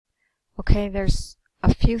Okay, there's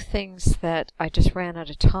a few things that I just ran out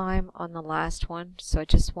of time on the last one, so I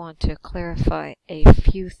just want to clarify a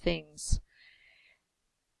few things.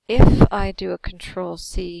 If I do a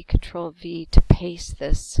Control-C, Control-V to paste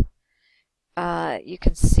this, you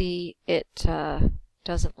can see it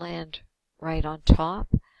doesn't land right on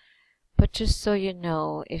top. But just so you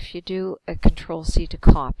know, if you do a Control-C to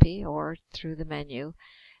copy or through the menu,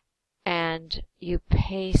 and you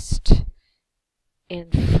paste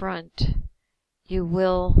in front, you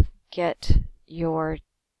will get your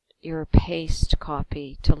paste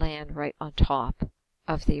copy to land right on top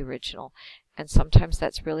of the original. And sometimes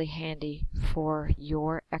that's really handy for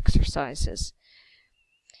your exercises.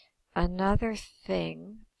 Another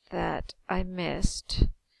thing that I missed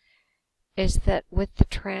is that with the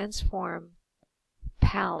transform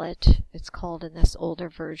palette, it's called in this older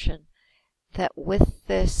version, that with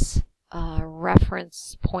this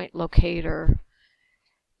reference point locator,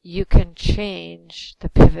 you can change the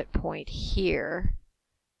pivot point here.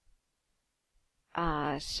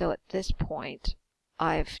 So at this point,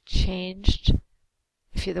 I've changed,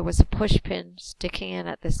 if there was a push pin sticking in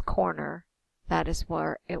at this corner, that is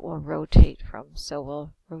where it will rotate from. So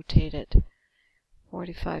we'll rotate it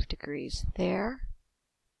 45 degrees there.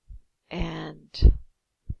 And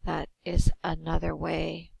that is another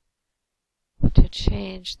way to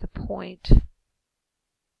change the point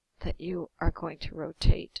that you are going to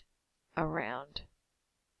rotate around.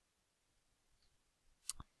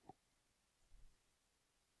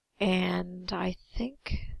 And I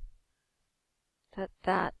think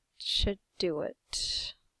that should do it.